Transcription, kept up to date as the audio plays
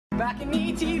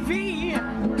BalconyTV.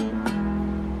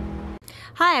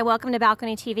 Hi, welcome to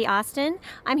Balcony TV Austin.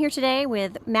 I'm here today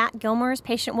with Matt Gilmour's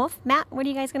Patient Wolf. Matt, what are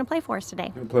you guys going to play for us today?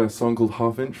 I'm going to play a song called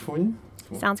Half Inch for you.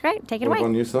 Sounds great. Take it One away. of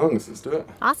our new songs. Let's do it.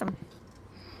 Awesome.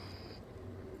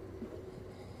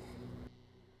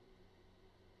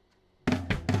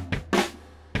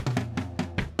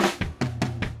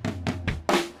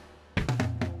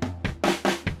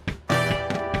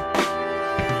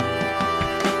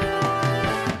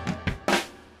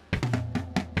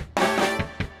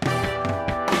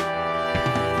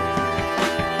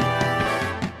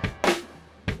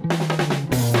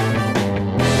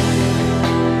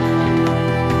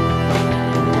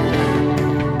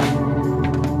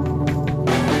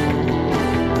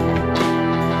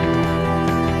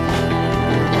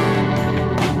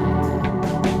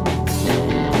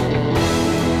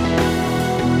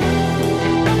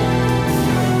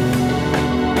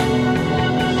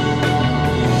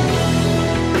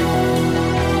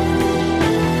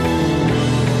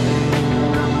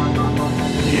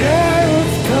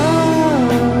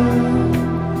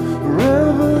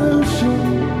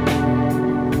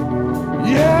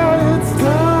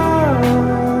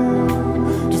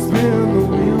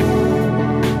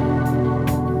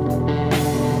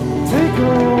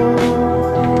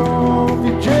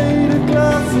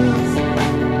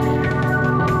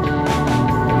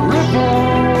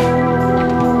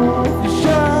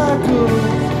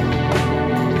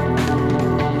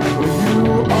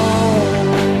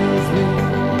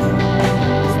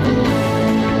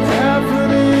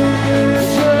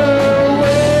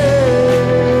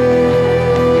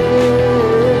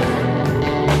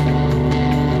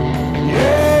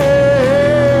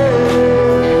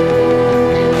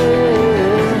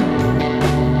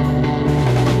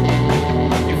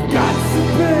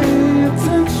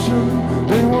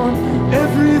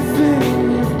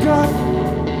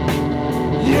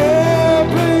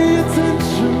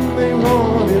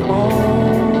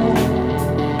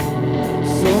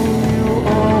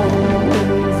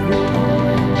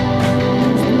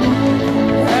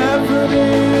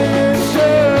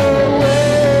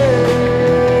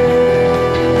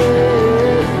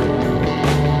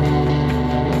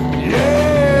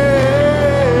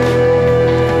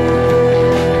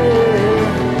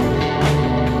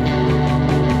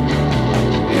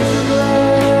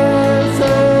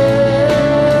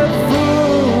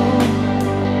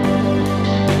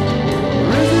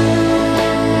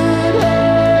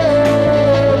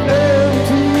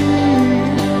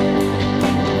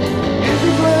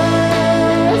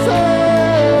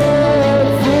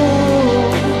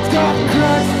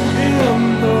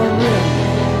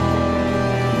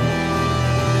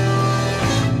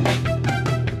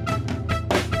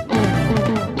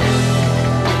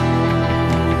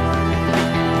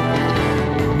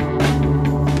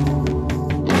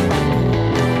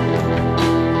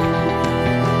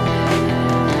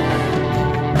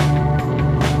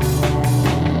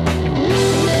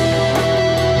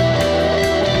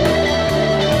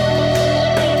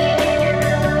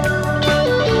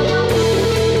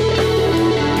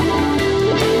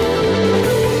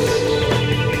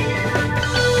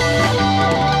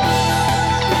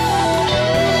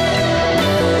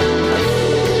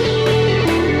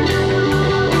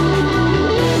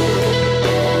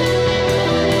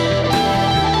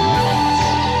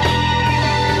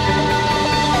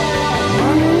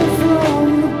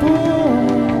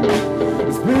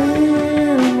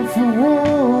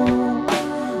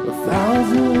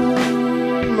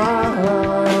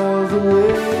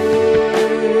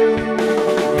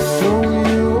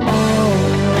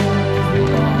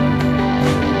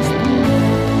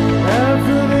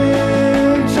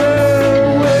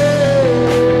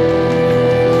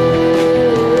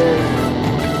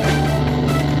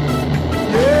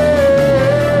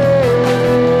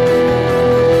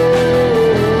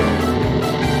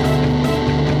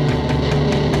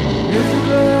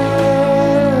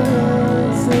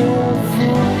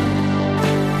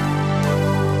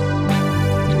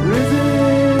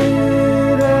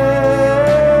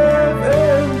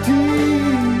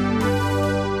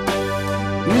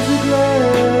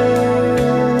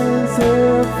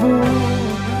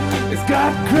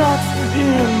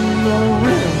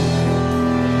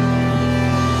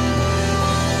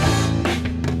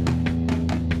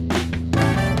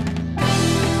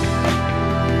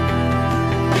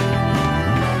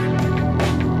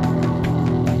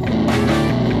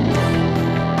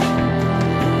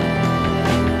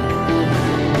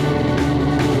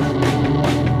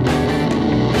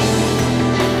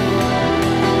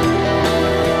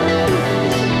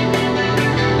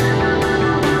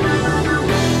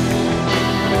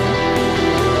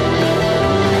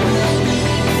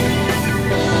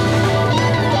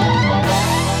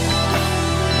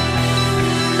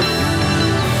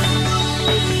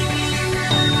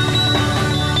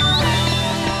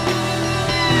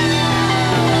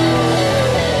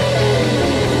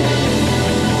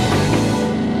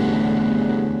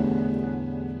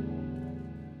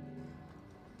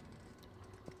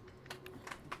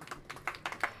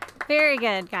 Very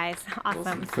good, guys.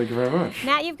 Awesome. Thank you very much.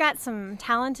 Matt, you've got some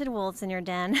talented wolves in your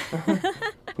den.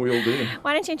 We all do.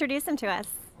 Why don't you introduce them to us?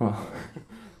 Well,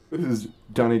 this is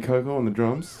Danny Coco on the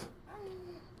drums,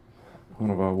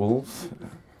 one of our wolves.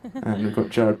 And we've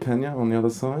got Jared Pena on the other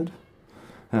side,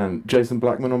 and Jason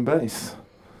Blackman on bass.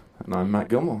 And I'm Matt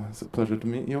Gilmour. It's a pleasure to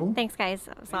meet you all. Thanks, guys.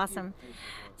 That was awesome.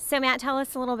 So, Matt, tell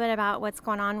us a little bit about what's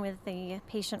going on with the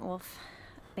Patient Wolf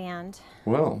band.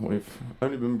 Well, we've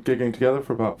only been gigging together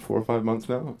for about 4 or 5 months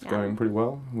now. It's going pretty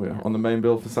well. We're on the main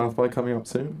bill for South by coming up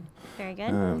soon. Very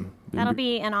good. That'll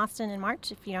be in Austin in March.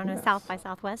 If you don't know South by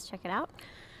Southwest, check it out.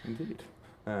 Indeed.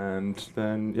 And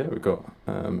then, yeah, we've got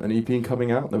an EP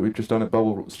coming out that we've just done at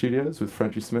Orb Studios with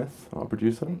Frenchie Smith, our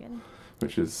producer,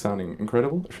 which is sounding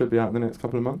incredible. It should be out in the next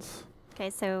couple of months. Okay,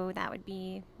 so that would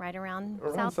be right around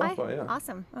South by? Yeah.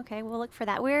 Awesome. Okay, we'll look for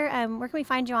that. Where can we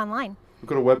find you online? We've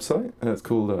got a website. It's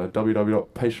called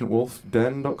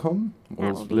www.patientwolfden.com.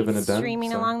 That will be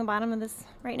streaming along the bottom of this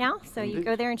right now. So you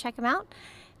go there and check them out.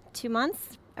 2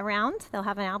 months around, they'll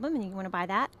have an album, and you want to buy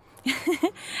that.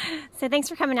 So thanks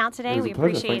for coming out today. We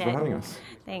appreciate it. Thanks for having us.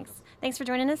 Thanks. Thanks for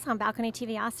joining us on Balcony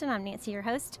TV Austin. I'm Nancy, your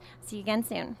host. See you again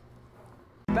soon.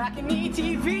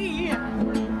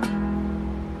 BalconyTV.